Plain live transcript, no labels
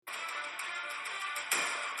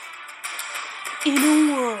In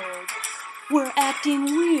a world where acting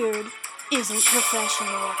weird isn't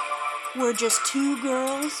professional, we're just two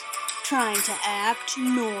girls trying to act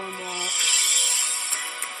normal.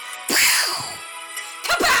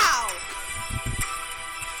 Kapow!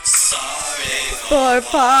 Sorry For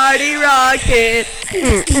Party Rocket.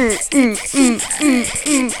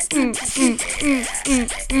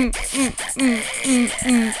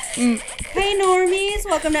 Hey normies,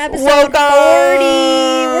 welcome to episode Welcome. 40.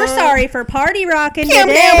 We're sorry for party rocking Pew,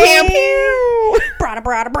 today. pew, pew, pew. Brada,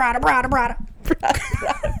 brada, brada, brada, brada.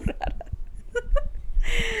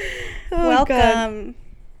 Oh, Welcome.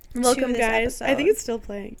 Welcome, to this guys. I episode. think it's still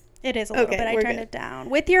playing. It is a little Okay, bit. I we're turned good. it down.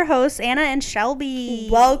 With your hosts, Anna and Shelby.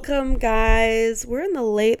 Welcome, guys. We're in the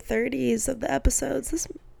late 30s of the episodes. This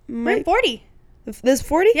We're might... 40. This is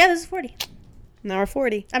 40? Yeah, this is 40. Now we're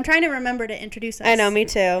 40. I'm trying to remember to introduce us. I know, me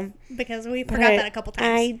too. Because we forgot that a couple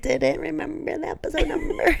times. I didn't remember the episode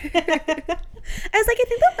number. I was like, I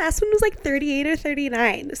think the last one was like 38 or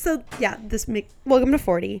 39. So, yeah, welcome to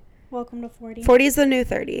 40. Welcome to 40. 40 is the new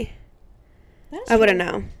 30. That is I wouldn't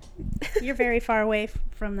true. know. You're very far away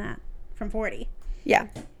from that, from 40. Yeah.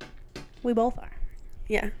 We both are.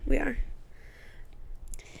 Yeah, we are.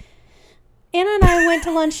 Anna and I went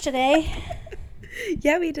to lunch today,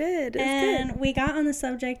 Yeah, we did. It was and good. we got on the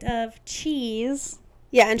subject of cheese.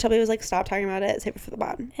 Yeah, and Shelby was like, stop talking about it. Save it for the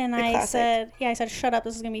bottom. And The I classic. said, shut up,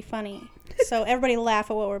 this is going to be funny. So everybody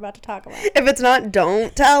laugh at what we're about to talk about. If it's not,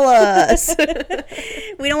 don't tell us.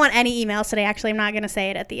 We don't want any emails today. Actually, I'm not going to say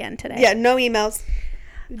it at the end today. Yeah, no emails.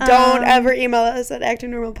 Don't ever email us at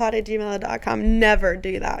actingnormalpod@gmail.com. Never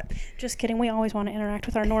do that. Just kidding. We always want to interact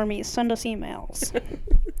with our normies. Send us emails.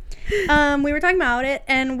 We were talking about it,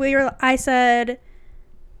 and I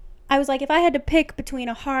was like, if I had to pick between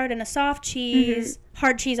a hard and a soft cheese,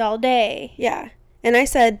 hard cheese all day. Yeah. And I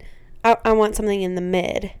said, I want something in the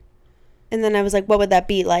mid. And then I was like, what would that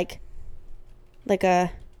be? Like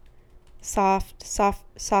a soft,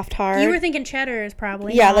 hard? You were thinking cheddar is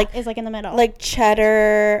probably. Yeah, is like in the middle. like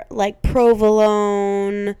cheddar, like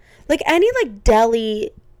provolone, like any like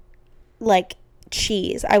deli, like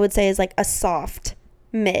cheese, I would say is like a soft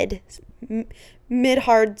mid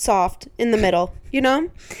hard, soft in the middle, you know?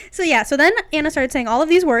 So then Anna started saying all of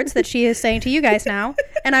these words that she is saying to you guys now.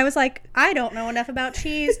 And I was like, I don't know enough about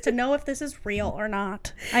cheese to know if this is real or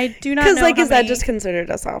not. I do not know. Because like, how is that many just considered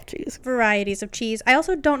a soft cheese? varieties of cheese. I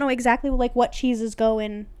also don't know exactly like what cheeses go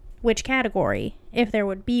in which category, if there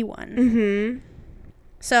would be one. Mm-hmm.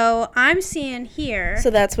 So I'm seeing here.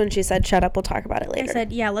 So that's when she said, shut up, we'll talk about it later. I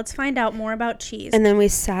said, yeah, let's find out more about cheese. And then we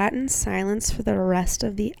sat in silence for the rest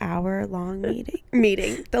of the hour-long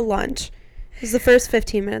meeting, the lunch. It was the first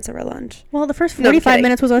 15 minutes of our lunch. Well, the first No, I'm 45 kidding.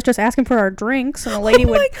 minutes was us just asking for our drinks, and the lady Oh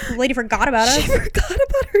my the lady forgot about us. She forgot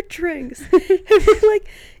about her drinks. And we're like,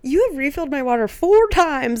 you have refilled my water 4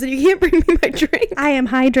 times and you can't bring me my drink. I am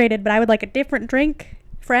hydrated, but I would like a different drink,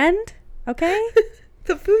 friend. Okay?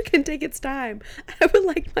 The food can take its time. I would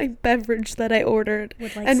like my beverage that I ordered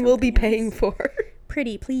Would like and will be something paying else. for.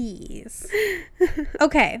 Pretty please.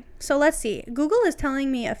 Okay, so let's see. Google is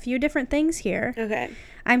telling me a few different things here. Okay.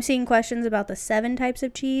 I'm seeing questions about the 7 types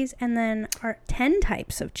of cheese and then our 10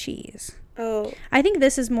 types of cheese. Oh, I think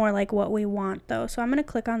this is more like what we want, though. So I'm going to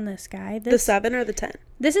click on this guy. the 7 or the 10?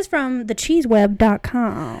 This is from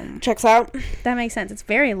thecheeseweb.com. Checks out. That makes sense. It's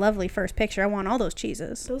very lovely first picture. I want all those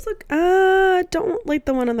cheeses. Those look, don't like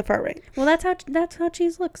the one on the far right. Well, that's how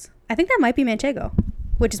cheese looks. I think that might be Manchego,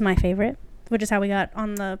 which is my favorite, which is how we got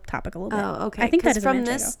on the topic a little bit. Oh, okay. I think that is from a Manchego.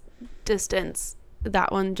 this distance,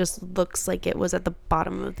 that one just looks like it was at the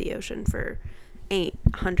bottom of the ocean for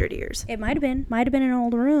 800 years. It might have been an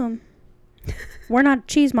old room. We're not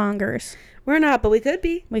cheesemongers. We're not, but we could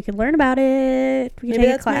be. We could learn about it. We could Maybe take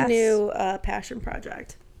that's a class. my new passion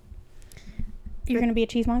project. You're going to be a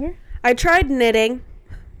cheesemonger? I tried knitting.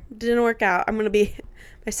 Didn't work out.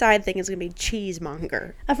 My side thing is going to be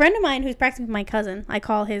cheesemonger. A friend of mine who's practically my cousin, I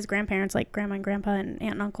call his grandparents like grandma and grandpa and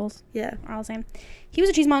aunt and uncles. Yeah. Are all the same. He was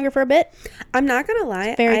a cheesemonger for a bit. I'm not going to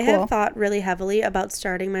lie. Very I cool. have thought really heavily about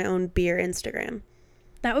starting my own beer Instagram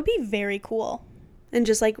That would be very cool. and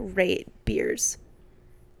just like rate beers.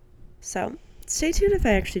 So stay tuned if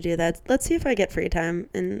I actually do that. Let's see if I get free time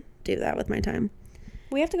and do that with my time.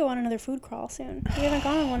 We have to go on another food crawl soon. We haven't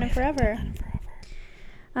gone on one in forever.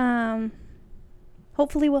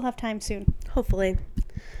 Hopefully we'll have time soon. Hopefully.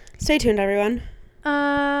 Stay tuned, everyone.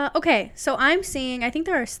 Okay, so I'm seeing, I think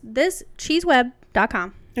this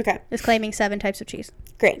cheeseweb.com Okay. is claiming 7 types of cheese.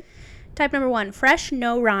 Great. Type number 1, fresh,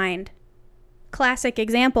 no rind. Classic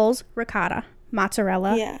examples, ricotta,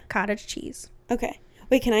 mozzarella, Yeah. cottage cheese. Okay.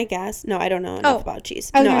 Wait, can I guess? No, I don't know enough Oh, about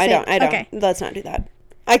cheese. I was No, gonna I say, don't. I don't. okay. Let's not do that.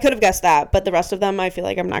 I could have guessed that, but the rest of them I feel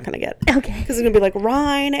like I'm not going to get. Okay. Because it's going to be like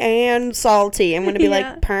rind and salty. I'm going to be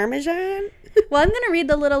Yeah. like Parmesan. Well, I'm going to read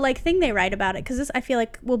the little like thing they write about it because this I feel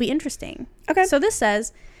like will be interesting. Okay. So this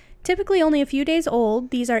says, typically only a few days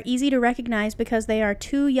old, these are easy to recognize because they are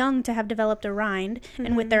too young to have developed a rind,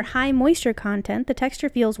 and with their high moisture content, the texture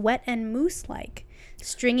feels wet and mousse-like,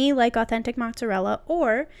 stringy like authentic mozzarella,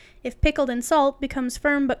 or, if pickled in salt, becomes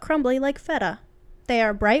firm but crumbly like feta. They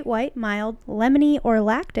are bright white, mild, lemony, or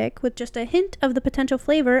lactic, with just a hint of the potential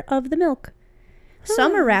flavor of the milk.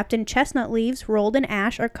 Some are wrapped in chestnut leaves, rolled in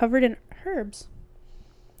ash, or covered in herbs.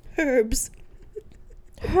 Herbs.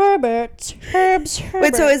 Herbert. Herbs.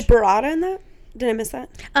 Wait, so is burrata in that? Did I miss that?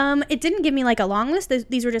 It didn't give me like a long list.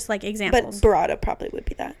 These were just like But examples. burrata probably would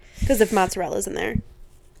be that. Because if mozzarella's in there.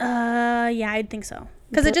 Yeah, I'd think so.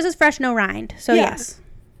 Because it just is fresh, no rind. So Yeah. yes,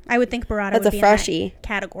 I would think burrata That's would a be freshie. in that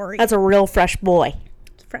category. That's a real fresh boy.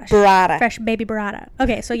 fresh. Burrata. Fresh baby burrata.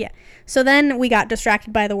 Okay, so yeah. So then we got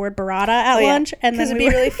distracted by the word burrata at lunch. And then it'd we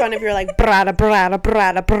be really fun if you're like, burrata, burrata,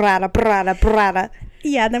 burrata, burrata, burrata, burrata.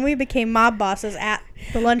 Yeah, then we became mob bosses at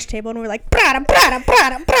the lunch table, and we were like, brata, brata,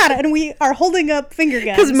 brata, brata, and we are holding up finger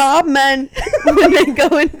guns. Because mob men, when they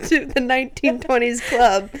go into the 1920s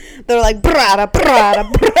club, they're like, burrata,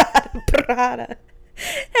 burrata, burrata, burrata.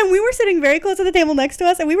 And we were sitting very close to the table next to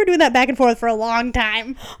us, and we were doing that back and forth for a long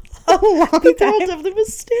time. A long The girl time. definitely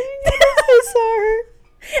was staring at us. I saw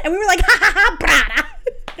her. And we were like, ha ha ha, brata.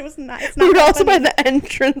 It was not. It's not We were that also by funny. the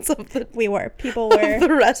entrance of the, We were. People were of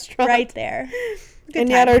the restaurant. right there. Good And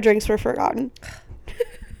yet time. our drinks were forgotten.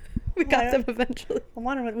 We got Why them eventually. I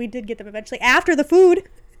wonder what we did get them eventually after the food.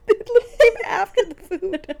 It literally came after the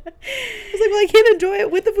food. I was like, well, I can't enjoy it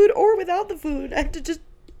with the food or without the food. I have to just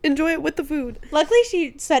enjoy it with the food. Luckily,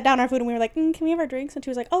 she set down our food, and we were like, can we have our drinks? And she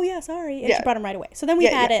was like, oh, yeah, sorry. And Yeah. she brought them right away. So then we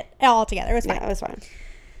Yeah, had yeah. it all together. It was fine. Yeah, it was fine.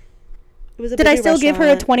 It was a Did I busy still give her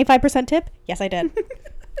a restaurant. 25% tip? Yes, I did.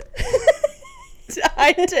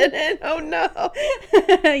 I didn't. Oh no.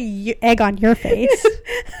 Egg on your face.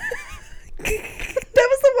 That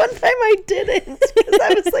was the one time I didn't. Because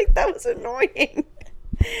I was like, that was annoying.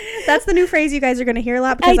 That's the new phrase you guys are going to hear a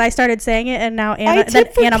lot because I started saying it, and now I Anna, then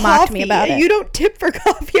tip for Anna mocked me coffee. about it. You don't tip for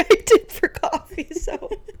coffee. I tip for coffee. So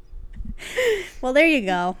Well, there you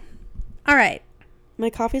go. All right. my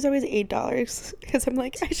coffee's always $8 because I'm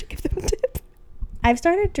like, I should give them a tip. I've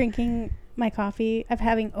started drinking my coffee. I'm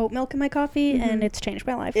having oat milk in my coffee, and it's changed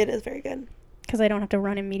my life It is very good. because I don't have to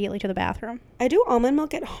run immediately to the bathroom. I do almond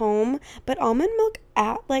milk at home, but almond milk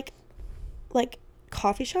at like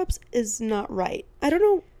coffee shops is not right. I don't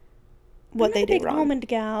know what I'm they not a do big wrong. almond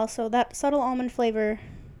gal, so that subtle almond flavor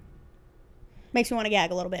makes me want to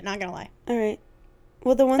gag a little bit. Not gonna lie, All right.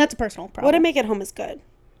 Well, the one that's a personal problem. what I make at home is good,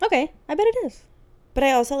 Okay, I bet it is. but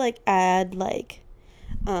I also like add like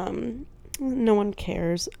no one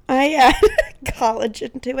cares. I add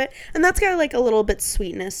collagen to it, and that's got like a little bit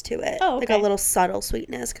sweetness to it. Oh, Like a okay. little subtle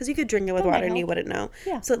sweetness because you could drink it with That might water and you help. wouldn't know.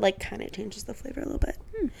 Yeah. So it like kind of changes the flavor a little bit.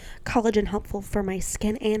 Collagen helpful for my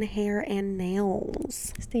skin and hair and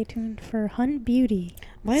nails. Stay tuned for Hunt Beauty.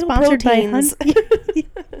 Vital Sponsored by proteins. Hunt Beauty.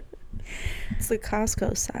 It's the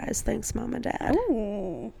Costco size. Thanks, Mom and Dad.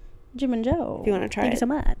 Ooh, Jim and Joe. If you wanna try Thank you it. so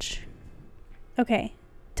much. Okay,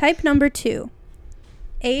 type number 2.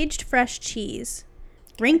 Aged fresh cheese.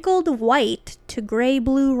 Wrinkled white to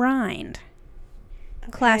gray-blue rind.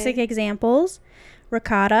 Classic Okay. examples: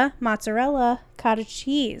 ricotta, mozzarella, cottage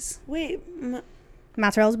cheese. Wait.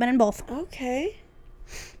 Mozzarella's been in both. Okay.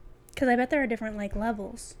 Because I bet there are different, like,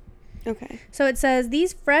 levels. Okay. So it says,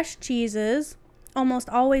 these fresh cheeses, almost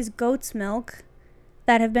always goat's milk,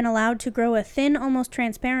 that have been allowed to grow a thin, almost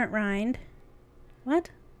transparent rind. What?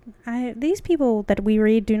 These people that we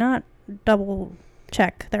read do not double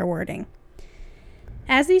check their wording.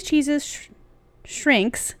 As these cheeses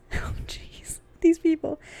shrinks, oh jeez, these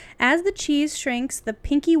people. As the cheese shrinks, the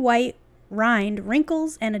pinky white rind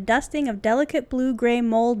wrinkles and a dusting of delicate blue-gray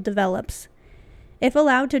mold develops. If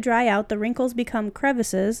allowed to dry out, the wrinkles become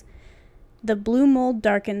crevices, the blue mold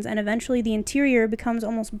darkens, and eventually the interior becomes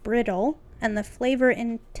almost brittle, and the flavor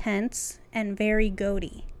intense and very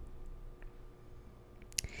goaty.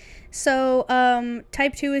 So,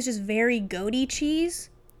 type 2 is just very goaty cheese.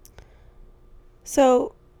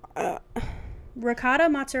 So, Ricotta,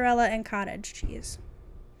 mozzarella, and cottage cheese.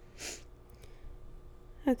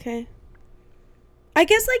 okay. I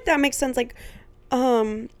guess like that makes sense.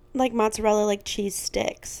 Like mozzarella, like cheese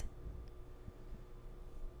sticks.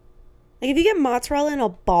 Like if you get mozzarella in a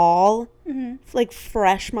ball, Mm-hmm. like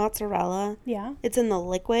fresh mozzarella, Yeah. it's in the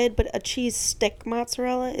liquid, but a cheese stick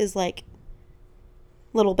mozzarella is like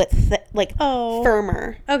a little bit Oh.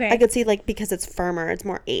 firmer. Okay. I could see like because it's firmer, it's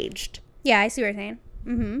more aged. Yeah, I see what you're saying.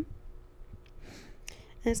 Mm-hmm.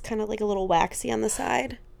 And it's kind of like a little waxy on the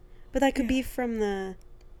side. But that could be from the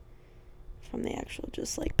actual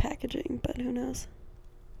just like packaging, but who knows?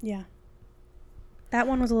 Yeah. That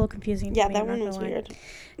one was a little confusing. Yeah, to me, that I'm not one was gonna lie. weird.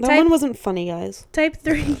 That one wasn't funny, guys. Type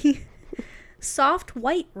 3. Soft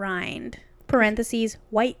white rind. Parentheses,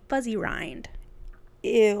 white fuzzy rind.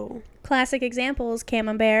 Ew. Classic examples,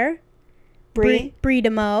 Camembert. Brie. Brie de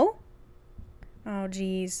Meaux. Oh,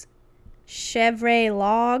 geez. Chevre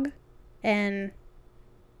Log. And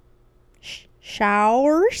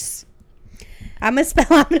Showers. I'm gonna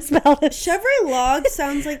spell this. Chevre Log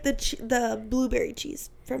sounds like the blueberry cheese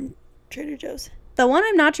from Trader Joe's. The one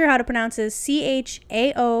I'm not sure how to pronounce is Chaource.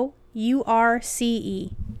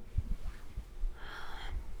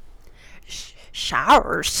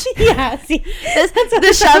 Showers. Yeah, see.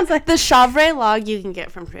 The Chevre Log you can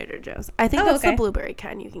get from Trader Joe's. I think that's okay. the blueberry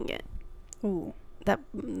kind you can get. Ooh.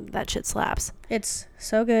 That shit slaps. It's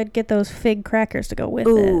so good. Get those fig crackers to go with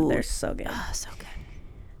Ooh. it. They're so good. Oh, so good.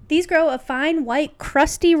 These grow a fine, white,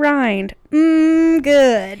 crusty rind.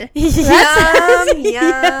 Good.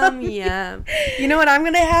 Yum. You know what I'm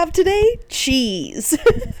going to have today? Cheese.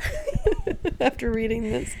 After reading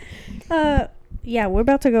this. Yeah, we're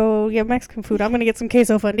about to go get Mexican food. I'm going to get some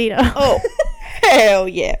queso fundido. Oh, hell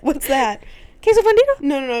yeah. What's that? Queso fundido?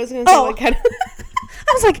 No, I was going to say what kind of...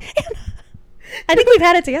 I was like, Anna, I think we've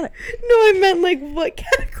had it together. No, I meant like what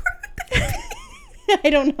category would that be? I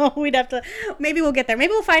don't know. We'd have to... Maybe we'll get there. Maybe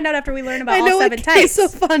we'll find out after we learn about I know all 7 what types.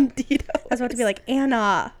 queso fundido I was about to be like,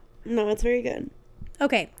 Anna. No, it's very good.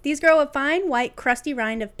 Okay. These grow a fine, white, crusty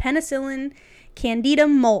rind of penicillin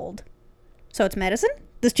candidum mold. So it's medicine?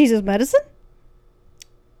 This cheese is medicine?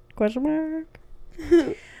 Question mark.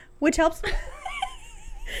 Which helps...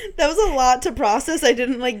 That was a lot to process. I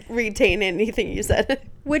didn't like retain anything you said.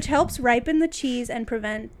 Which helps ripen the cheese and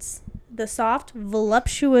prevents the soft,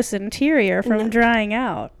 voluptuous interior from drying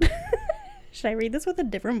out. Should I read this with a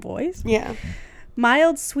different voice? Yeah.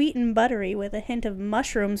 Mild, sweet, and buttery with a hint of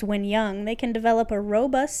mushrooms when young, they can develop a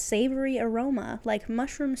robust, savory aroma like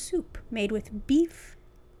mushroom soup made with beef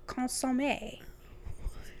consommé.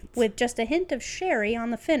 With just a hint of sherry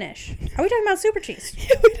on the finish. Are we talking about super cheese?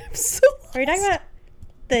 Yeah, wait, I'm so lost. Are you talking about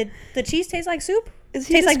the cheese tastes like soup? Is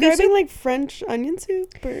he tastes like beef describing soup? like French onion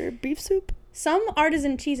soup or beef soup? Some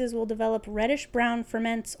artisan cheeses will develop reddish-brown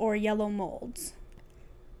ferments or yellow molds.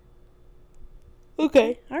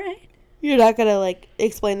 Okay. All right. You're not gonna like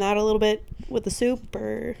explain that a little bit with the soup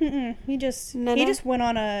or... He just No. went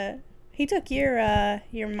on a... He took your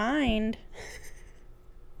mind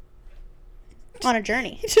on a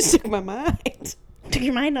journey. He just took my mind. Took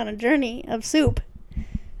your mind on a journey of soup. And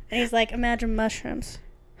he's like, imagine mushrooms,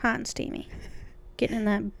 hot and steamy, getting in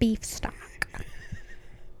that beef stock,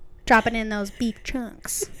 dropping in those beef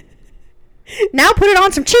chunks. Now put it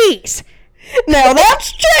on some cheese. Now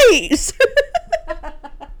that's cheese.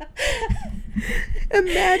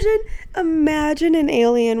 Imagine an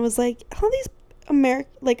alien was like, all these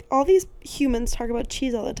all these humans talk about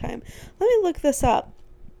cheese all the time. Let me look this up.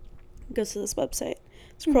 Goes to this website,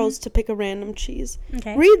 scrolls to pick a random cheese,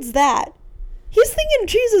 Okay. reads that. He's thinking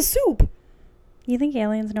cheese is soup. You think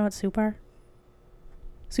aliens know what soup are?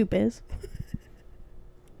 Soup is.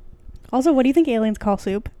 Also, what do you think aliens call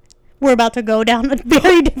soup? We're about to go down a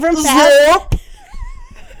very different path.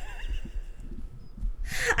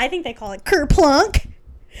 I think they call it kerplunk.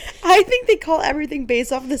 I think they call everything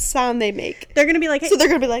based off the sound they make. They're gonna be like, hey, So they're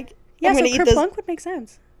gonna be like, yeah, I'm so gonna eat this. kerplunk would make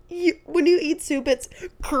sense. When you eat soup, it's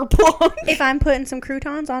kerplunk. If I'm putting some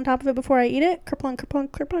croutons on top of it before I eat it, kerplunk, kerplunk,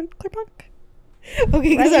 kerplunk, kerplunk. Okay,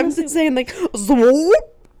 because Right I'm in the soup. saying like swoop,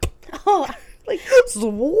 Oh, like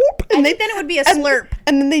swoop, I and think then it would be a slurp.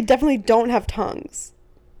 and then they definitely don't have tongues.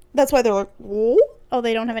 That's why they're like whoop, Oh,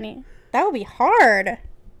 they don't have any. That would be hard.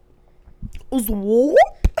 swoop.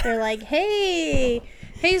 They're like, hey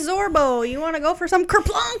Zorbo, you want to go for some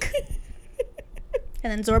kerplunk?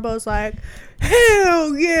 And then Zorbo's like,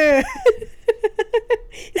 hell yeah.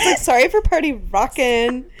 He's like, sorry for party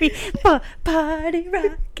rockin'. Party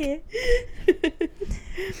rocket.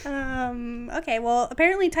 Okay, well,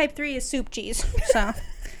 apparently type 3 is soup cheese. So,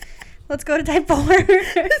 let's go to type 4.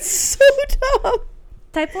 It's so dumb.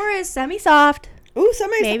 Type 4 is semi-soft. Ooh,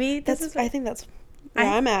 somebody's Maybe this that's. is- I think that's where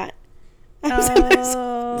I- I'm at. I'm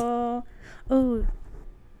semi-soft. Oh,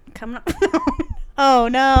 coming up. Oh,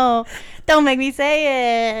 no. Don't make me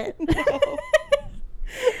say it. No.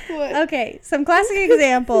 What? Okay, some classic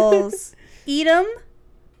examples. Edam.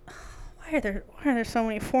 Why are there so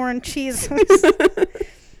many foreign cheeses?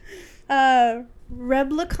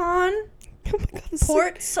 Reblicon, Oh my god, this is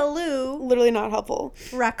Port Salut, literally not helpful.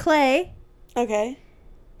 Raclette, Okay.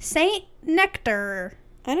 Saint Nectar.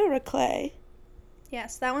 I know Raclette.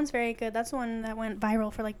 Yes, that one's very good. That's the one that went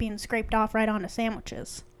viral for like being scraped off right onto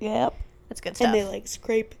sandwiches. Yep. That's good stuff. And they like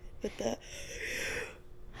scrape with the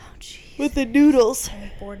jeez. with the noodles.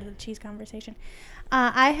 I'm bored of the cheese conversation.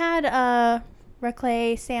 I had a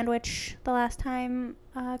Raclette sandwich the last time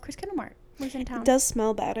Chris Kendallmart was in town. It does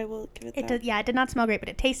smell bad. I will give it that. Yeah, it did not smell great, but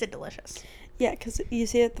it tasted delicious. Yeah, because you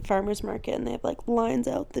see it at the farmer's market and they have like lines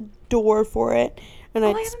out the door for it. And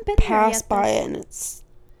I just haven't been there pass yet by this it and it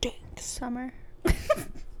stinks. Summer.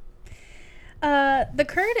 The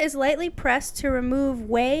curd is lightly pressed to remove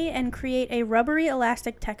whey and create a rubbery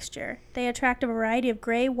elastic texture. They attract a variety of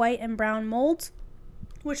gray, white, and brown molds,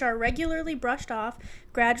 which are regularly brushed off,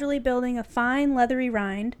 gradually building a fine, leathery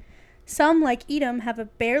rind. Some, like Edam, have a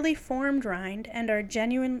barely formed rind and are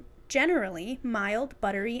generally mild,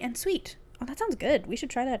 buttery, and sweet. Oh, that sounds good. We should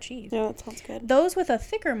try that cheese. Yeah, that sounds good. Those with a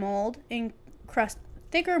thicker mold encrusted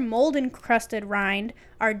rind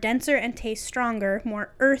are denser and taste stronger,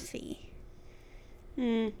 more earthy.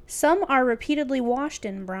 Some are repeatedly washed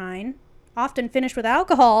in brine, often finished with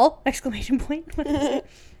alcohol, !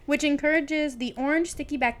 Which encourages the orange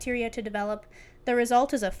sticky bacteria to develop. The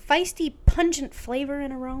result is a feisty, pungent flavor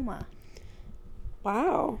and aroma.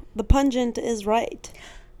 Wow. The pungent is right.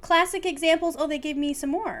 Classic examples. Oh, they gave me some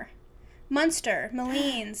more. Munster,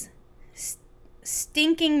 Malines,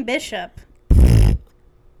 Stinking Bishop.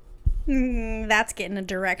 That's getting a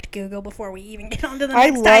direct Google before we even get on to the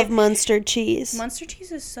next I type. love Munster cheese. Munster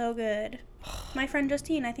cheese is so good. My friend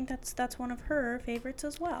Justine, I think that's one of her favorites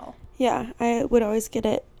as well. Yeah, I would always get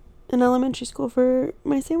it in elementary school for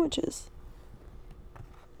my sandwiches.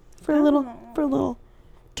 For a little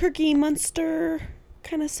turkey Munster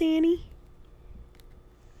kind of sandy.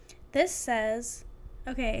 This says,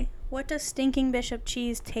 okay, what does Stinking Bishop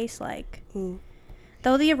cheese taste like? Ooh.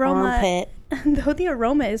 Though the Armpit.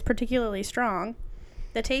 aroma is particularly strong,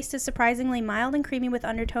 the taste is surprisingly mild and creamy with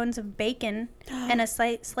undertones of bacon and a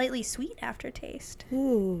slightly sweet aftertaste.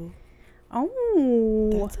 Ooh. Oh.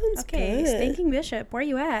 That sounds okay, good. Stinking Bishop, where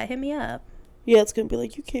you at? Hit me up. Yeah, it's going to be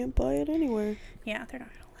like, you can't buy it anywhere. Yeah, they're not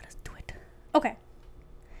going to let us do it. Okay.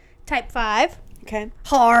 Type 5. Okay.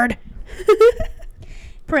 Hard.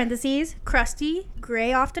 Parentheses, crusty,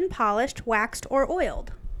 gray, often polished, waxed, or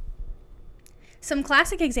oiled. Some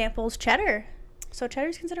classic examples, cheddar. So cheddar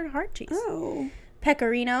is considered a hard cheese. Oh.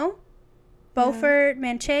 Pecorino, Beaufort,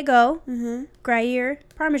 Manchego, Gruyere,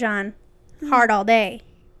 Parmesan. Hard all day.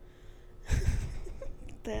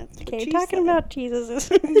 That's what Okay, she talking said. about cheeses is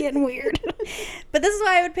getting weird. But this is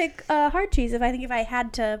why I would pick hard cheese if I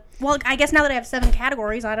had to. Well, I guess now that I have 7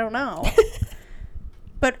 categories, I don't know.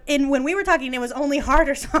 But when we were talking, it was only hard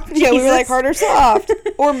or soft cheeses. Yeah, we were like hard or soft.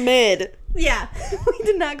 Or mid. Yeah, we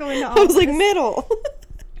did not go into all I was of like this. middle.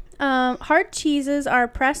 Hard cheeses are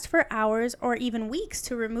pressed for hours or even weeks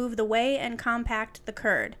to remove the whey and compact the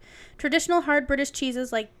curd. Traditional hard British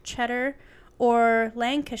cheeses like cheddar or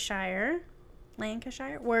Lancashire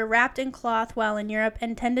were wrapped in cloth while in Europe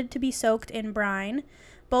and tended to be soaked in brine.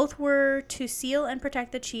 Both were to seal and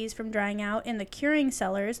protect the cheese from drying out in the curing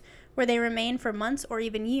cellars, where they remain for months or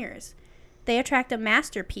even years. They attract a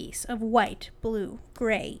masterpiece of white, blue,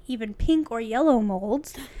 gray, even pink or yellow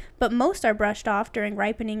molds, but most are brushed off during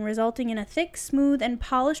ripening, resulting in a thick, smooth, and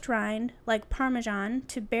polished rind like Parmesan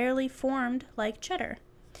to barely formed like cheddar.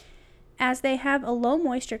 As they have a low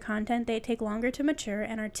moisture content, they take longer to mature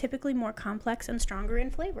and are typically more complex and stronger in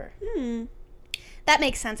flavor. That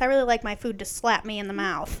makes sense. I really like my food to slap me in the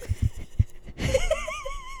mouth.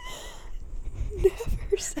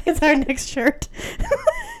 Never say It's our next shirt.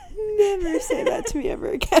 Never say that to me ever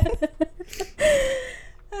again.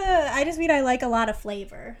 I just mean I like a lot of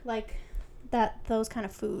flavor, like those kind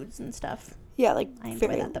of foods and stuff. Yeah, like I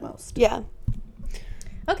enjoy that the most. Yeah.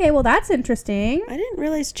 Okay, well that's interesting. I didn't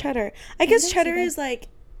realize cheddar. I guess didn't cheddar see that. is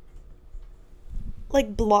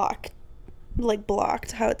like blocked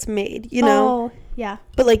how it's made, you know? Oh, yeah.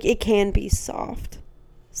 But like it can be soft.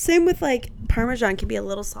 Same with like Parmesan can be a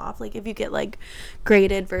little soft, like if you get like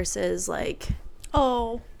grated versus like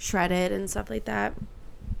shredded and stuff like that.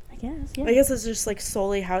 I guess, yeah. I guess it's just like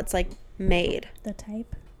solely how it's like made. The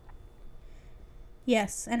type.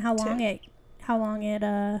 Yes, and how long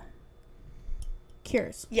it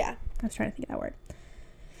cures. Yeah. I was trying to think of that word.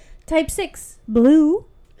 Type 6, blue.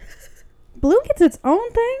 Blue gets its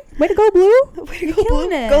own thing. Way to go, blue. Way to You're go, killing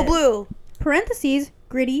blue. it. Go blue. Parentheses,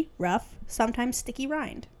 gritty, rough, sometimes sticky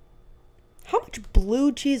rind. How much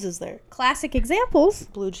blue cheese is there? Classic examples: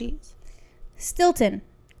 Blue cheese. Stilton,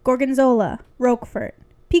 Gorgonzola, Roquefort,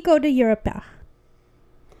 Pico de Europa.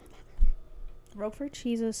 Roquefort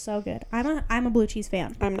cheese is so good. I'm a blue cheese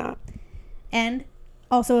fan. I'm not. And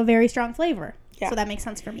also a very strong flavor. Yeah. So that makes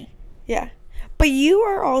sense for me. Yeah. But you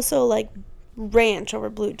are also like ranch over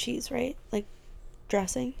blue cheese, right? Like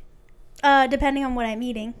dressing? Depending on what I'm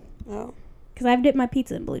eating. Oh. Because I've dipped my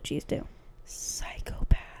pizza in blue cheese, too.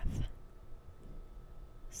 Psychopath.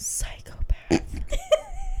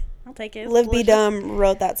 I'll take it. Liv B. Dumb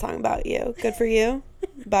wrote that song about you. Good for you.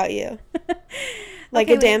 About you. Like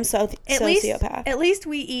Okay, a damn sociopath. At least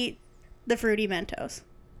we eat the fruity Mentos.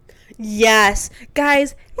 Yes.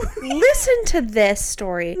 Guys, listen to this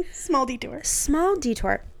story. Small detour. Small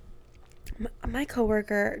detour. My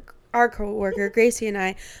coworker, our coworker, Gracie and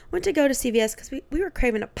I went to go to CVS because we were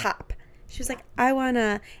craving a pop. She was like, I want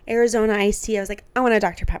a Arizona iced tea. I was like, I want a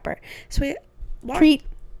Dr. Pepper. So we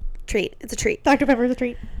Treat. It's a treat. Dr. Pepper is a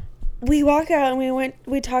treat. We walk out and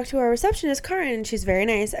we talked to our receptionist, Karin, and she's very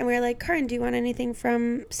nice. And we were like, Karin, do you want anything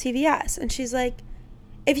from CVS? And she's like,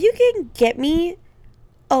 if you can get me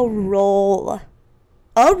a roll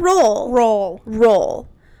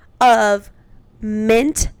of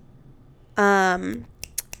mint, Tums.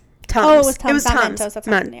 Oh, it was Tums, not Tums. Mentos. That's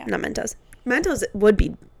not Mentos. Mentos would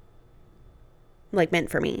be like mint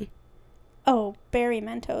for me. Oh, berry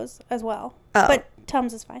Mentos as well. Oh. But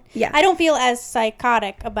Tums is fine. Yeah. I don't feel as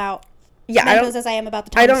psychotic about Mentos as I am about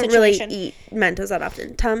the Tums I don't situation. really eat Mentos that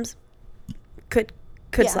often. Tums could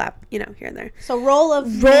slap, here and there. So roll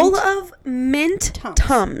of mint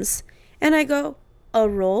Tums. And I go, a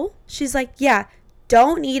roll? She's like, yeah,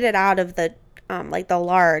 don't eat it out of the like the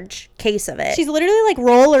large case of it. She's literally like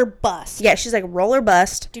roll or bust. Yeah, she's like roll or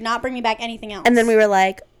bust. Do not bring me back anything else. And then we were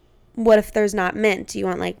like, what if there's not mint? Do you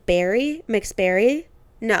want like berry, mixed berry?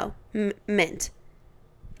 No, mint.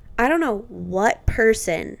 I don't know what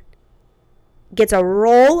person gets a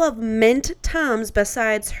roll of mint Tums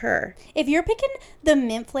besides her. If you're picking the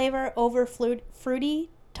mint flavor over fruity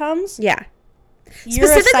Tums, yeah, you're a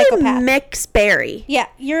specifically psychopath. mixed berry. Yeah,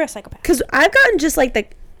 you're a psychopath. Because I've gotten just like the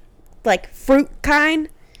fruit kind,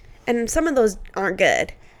 and some of those aren't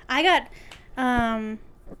good. I got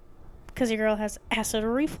because your girl has acid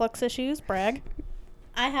reflux issues. Brag.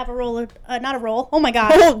 I have a roll of not a roll. Oh my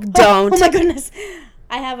god. Oh, don't. Oh my goodness.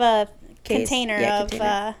 I have a container of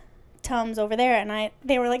container. Tums over there, and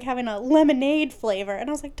they were like having a lemonade flavor, and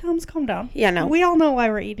I was like, Tums, calm down. Yeah, no. We all know why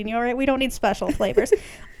we're eating you, all right? We don't need special flavors.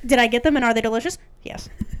 Did I get them, and are they delicious? Yes.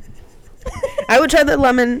 I would try the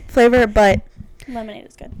lemon flavor, but Lemonade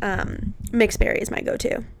is good. mixed berry is my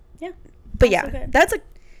go-to. Yeah. But Also yeah, good.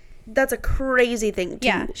 that's a crazy thing.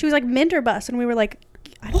 Yeah. She was like mint or bust, and we were like,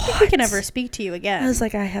 I don't think we can ever speak to you again. I was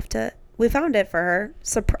like, we found it for her.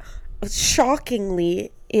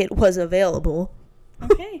 Shockingly, it was available.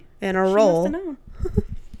 Okay. In a roll. She must have known.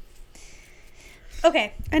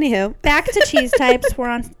 Okay. Anywho. Back to cheese types. We're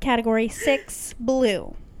on category 6,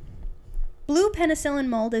 blue. Blue penicillin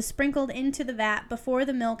mold is sprinkled into the vat before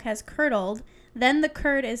the milk has curdled. Then the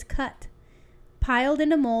curd is cut, piled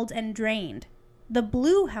into molds, and drained. The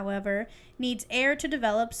blue, however, needs air to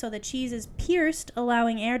develop, so the cheese is pierced,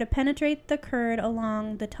 allowing air to penetrate the curd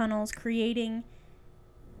along the tunnels, creating...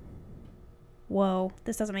 Whoa,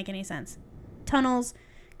 this doesn't make any sense. Tunnels,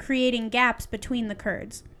 creating gaps between the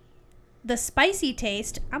curds. The spicy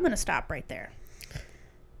taste... I'm going to stop right there.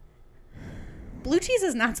 Blue cheese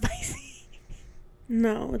is not spicy.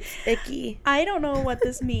 No, it's icky. I don't know what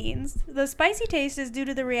this means. The spicy taste is due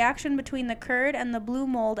to the reaction between the curd and the blue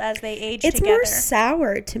mold as they age it's together. More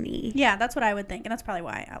sour to me. Yeah, that's what I would think, and that's probably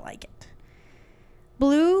why I like it.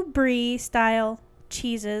 Blue brie style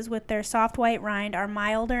cheeses with their soft white rind are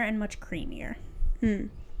milder and much creamier.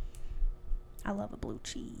 I love a blue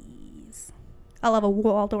cheese. I love a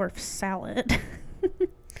Waldorf salad.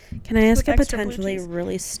 Can I ask With a extra blue potentially cheese.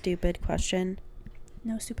 really stupid question?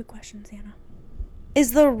 No stupid questions, Anna.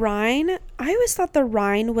 Is the rind... I always thought the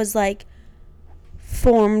rind was, like,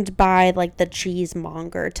 formed by, like, the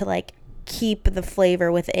cheesemonger to, like, keep the flavor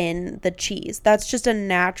within the cheese. That's just a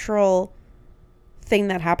natural thing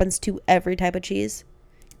that happens to every type of cheese.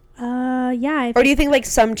 Yeah. Or do you think, like,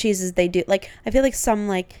 some cheeses they do... Like, I feel like some,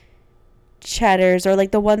 like, cheddars or,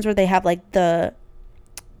 like, the ones where they have, like, the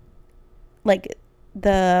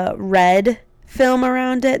red film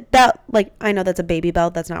around it, that, like, I know that's a Baby Bell,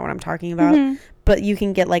 that's not what I'm talking about, but you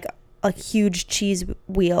can get like a huge cheese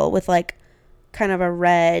wheel with like kind of a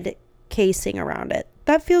red casing around it.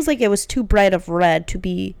 That feels like it was too bright of red to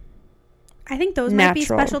be I think those natural. might be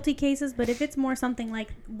specialty cases, but if it's more something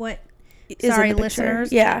like what Is sorry in the listeners,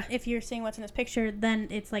 picture. Yeah, if you're seeing what's in this picture, then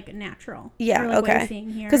it's like natural. yeah, or like what okay, you're seeing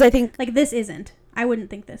here. because I think like this isn't. I wouldn't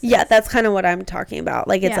think this yeah, is. that's kind of what I'm talking about.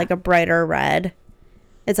 Like it's Yeah. like a brighter red.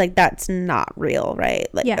 It's like that's not real, right?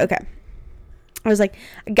 Like Yeah. okay. I was like,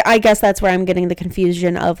 I guess that's where I'm getting the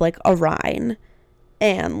confusion of like a rind.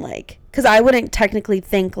 and like, because I wouldn't technically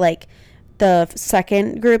think like the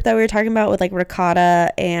second group that we were talking about with like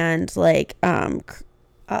ricotta and like not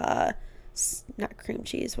cream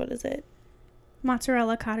cheese, what is it,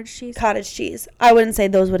 Mozzarella, cottage cheese. cottage cheese, I wouldn't say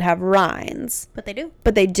those would have rinds, But they do.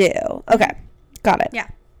 but they do. Okay, got it. Yeah.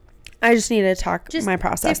 I just need to talk Just my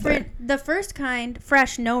process different. through. The first kind,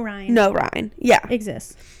 fresh, no rind, No rind, yeah.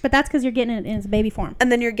 exists. But that's because you're getting it in its baby form.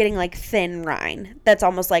 And then you're getting like thin rind that's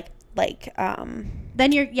almost like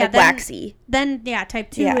Then you're like waxy. Then type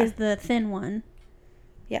 2 Yeah. is the thin one.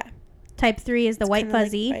 Yeah. Type 3 is the white Kinda like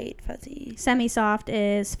fuzzy. white fuzzy. Semi-soft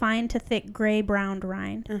is fine to thick gray browned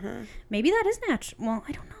rind. Uh-huh. Maybe that is natural. Well,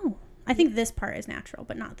 I don't know. I think this part is natural,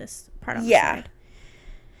 but not this part on the Yeah. side.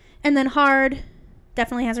 And then hard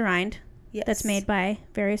definitely has a rind. Yes. That's made by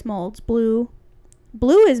various molds. Blue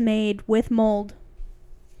is made with mold,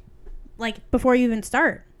 like before you even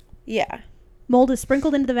start. Yeah. Mold is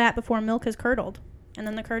sprinkled into the vat before milk is curdled, and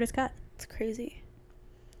then the curd is cut. It's crazy.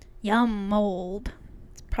 Yum, mold.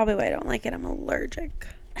 It's probably why I don't like it. I'm allergic.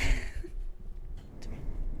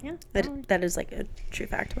 Yeah. That is like a true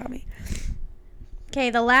fact about me. Okay,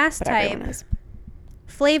 the last But type. everyone is.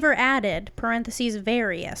 Flavor added, parentheses,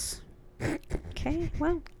 various. Okay,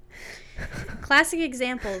 well. Classic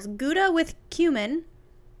examples. Gouda with cumin.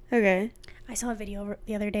 Okay. I saw a video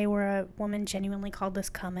the other day where a woman genuinely called this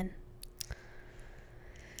cumin.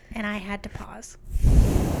 And I had to pause.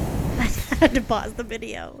 I had to pause the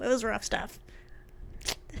video. It was rough stuff.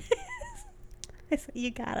 I said,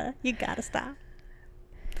 you gotta stop.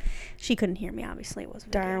 She couldn't hear me, obviously. It was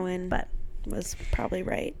video, Darwin but was probably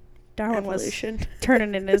right. Darwin Evolution. was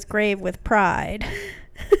turning in his grave with pride.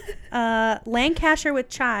 Lancashire with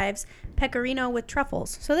chives, pecorino with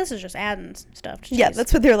truffles. So this is just adding stuff to cheese. Yeah,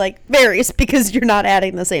 that's what they're like. Varies because you're not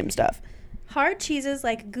adding the same stuff. Hard cheeses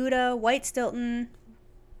like Gouda, White Stilton,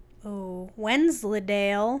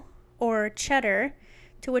 Wensleydale, or cheddar,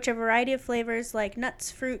 to which a variety of flavors like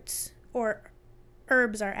nuts, fruits, or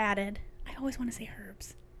herbs are added. I always want to say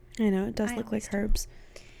herbs. I know, it does I look always like do. herbs.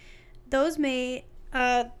 Those may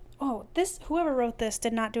whoever wrote this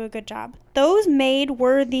did not do a good job. Those made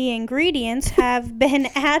worthy ingredients have been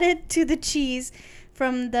added to the cheese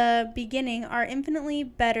from the beginning are infinitely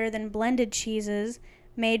better than blended cheeses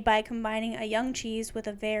made by combining a young cheese with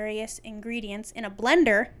a various ingredients in a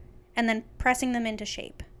blender and then pressing them into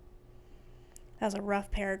shape. That was a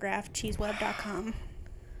rough paragraph, cheeseweb.com.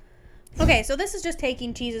 Okay, so this is just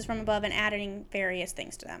taking cheeses from above and adding various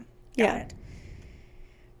things to them. Got it.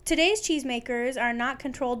 Today's cheesemakers are not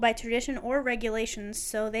controlled by tradition or regulations,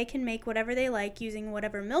 so they can make whatever they like using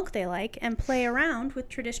whatever milk they like and play around with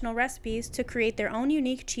traditional recipes to create their own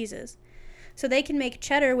unique cheeses. So they can make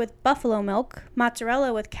cheddar with buffalo milk,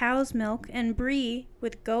 mozzarella with cow's milk, and brie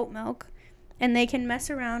with goat milk, and they can mess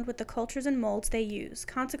around with the cultures and molds they use.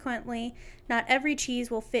 Consequently, not every cheese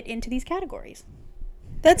will fit into these categories.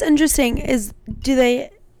 That's interesting. Is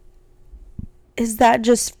that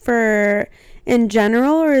just for in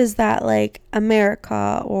general, or is that like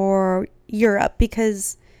America or Europe?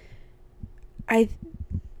 Because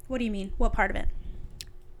What do you mean? What part of it?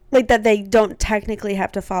 like that they don't technically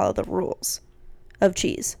have to follow the rules of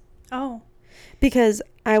cheese. Oh. Because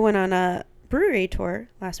I went on a brewery tour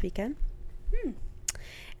last weekend.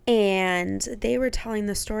 And they were telling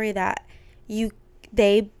the story that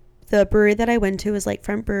the brewery that I went to was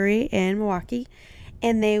Lakefront Brewery in Milwaukee,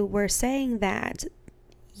 and they were saying that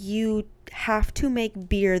you have to make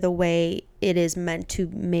beer the way it is meant to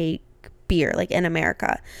make beer, like in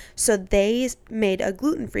America. So they made a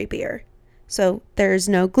gluten-free beer. So there's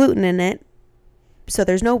no gluten in it. So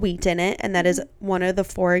there's no wheat in it, and that is one of the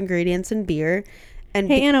 4 ingredients in beer. And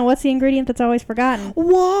Hey, Anna, what's the ingredient that's always forgotten?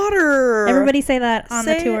 water. Everybody say that on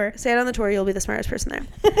the tour. Say it on the tour. You'll be the smartest person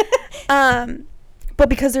there. But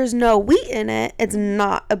because there's no wheat in it, it's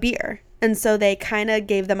not a beer. And so they kind of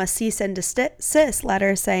gave them a cease and desist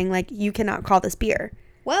letter saying, like, you cannot call this beer.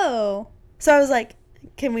 Whoa. So I was like,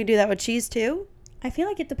 can we do that with cheese too? I feel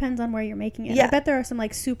like it depends on where you're making it. Yeah. I bet there are some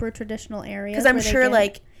super traditional areas. Because I'm where they sure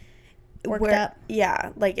get worked up.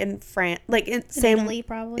 Yeah, like in France, like in In Italy,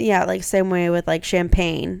 probably. Yeah, like same way with like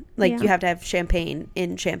champagne. Like Yeah. you have to have champagne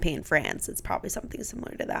in Champagne, France. It's probably something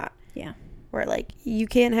similar to that. Yeah. Where like you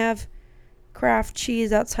can't have Kraft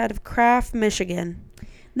cheese outside of Kraft, Michigan.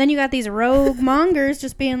 Then you got these rogue mongers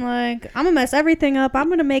just being like, I'm going to mess everything up. I'm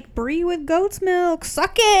going to make brie with goat's milk.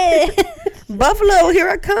 Suck it. Buffalo, here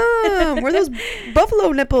I come. Where are those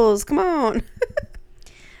buffalo nipples? Come on.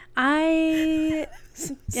 I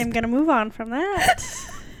am going to move on from that.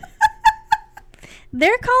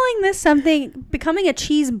 They're calling this becoming a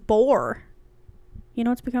cheese bore. You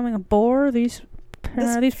know what's becoming a bore? These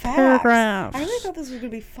These facts. paragraphs. I really thought this was gonna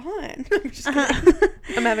be fun. I'm just kidding.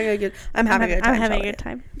 I'm having a good time. I'm having a good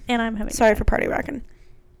time. And I'm having Sorry for party rocking.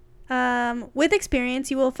 With experience,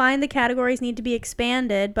 you will find the categories need to be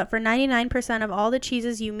expanded, but for 99% of all the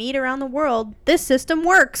cheeses you meet around the world, this system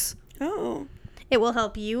works. Oh. It will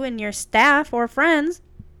help you and your staff or friends.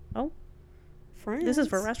 Oh. Friends? This is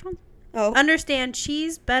for restaurants. Oh. Understand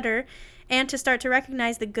cheese better and to start to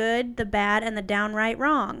recognize the good, the bad, and the downright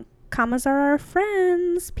wrong. Commas are our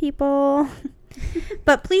friends, people.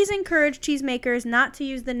 But please encourage cheesemakers not to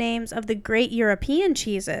use the names of the great European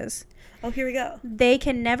cheeses. Oh, here we go. They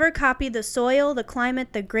can never copy the soil, the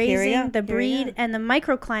climate, the grazing, the breed, and the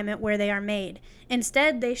microclimate where they are made.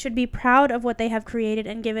 Instead, they should be proud of what they have created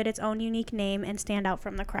and give it its own unique name and stand out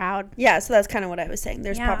from the crowd. Yeah, so that's kind of what I was saying.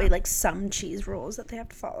 There's Yeah. probably like some cheese rules that they have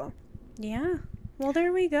to follow. Yeah. Well,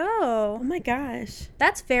 there we go. Oh my gosh.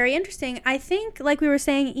 That's very interesting. I think, like we were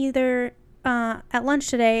saying either at lunch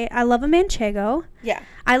today, I love a manchego. Yeah.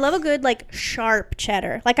 I love a good, like, sharp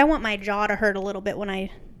cheddar. Like, I want my jaw to hurt a little bit when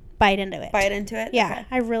I bite into it. Bite into it? Yeah, Okay.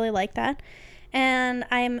 I really like that. And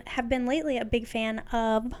I have been lately a big fan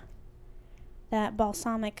of that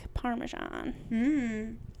balsamic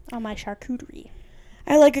parmesan on my charcuterie.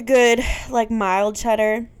 I like a good, like, mild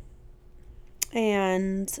cheddar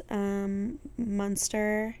and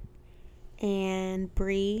Munster and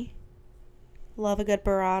brie. Love a good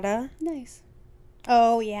burrata. Nice.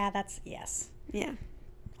 Oh, yeah, yes. Yeah.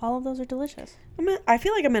 All of those are delicious. I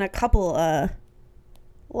feel like I'm in a couple,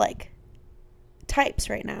 like, types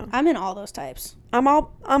right now. I'm in all those types. I'm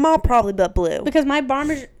all probably but blue. Because my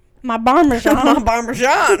parmesan My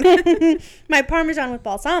Parmesan. my parmesan with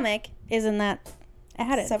balsamic is in that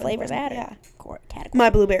added flavors 7-point, added yeah. category. My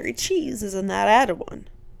blueberry cheese is in that added one.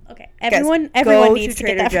 Okay, Guys, everyone go needs to to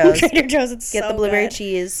get Trader that Joe's. from Trader Joe's. It's Get so the blueberry good.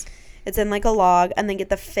 cheese. It's in like a log, and then get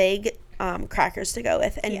the fig crackers to go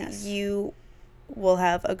with, and Yes. you will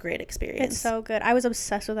have a great experience. It's so good. I was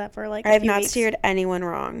obsessed with that for like. I have a few not weeks. steered anyone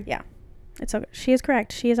wrong. Yeah, it's so good. She is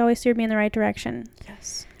correct. She has always steered me in the right direction.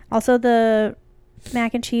 Yes. Also, the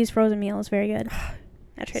mac and cheese frozen meal is very good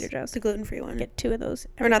at Trader Joe's. The gluten-free one. Get 2 of those.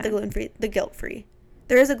 Or not the gluten-free, the guilt-free.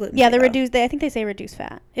 There is a gluten-free. Yeah, the though. reduced. I think they say reduced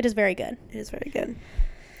fat. It is very good. It is very good.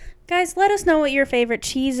 Guys, let us know what your favorite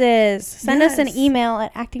cheese is. Send us an Yes. email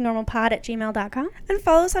at actingnormalpod@gmail.com. And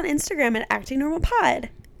follow us on Instagram at actingnormalpod.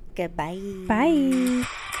 Goodbye. Bye.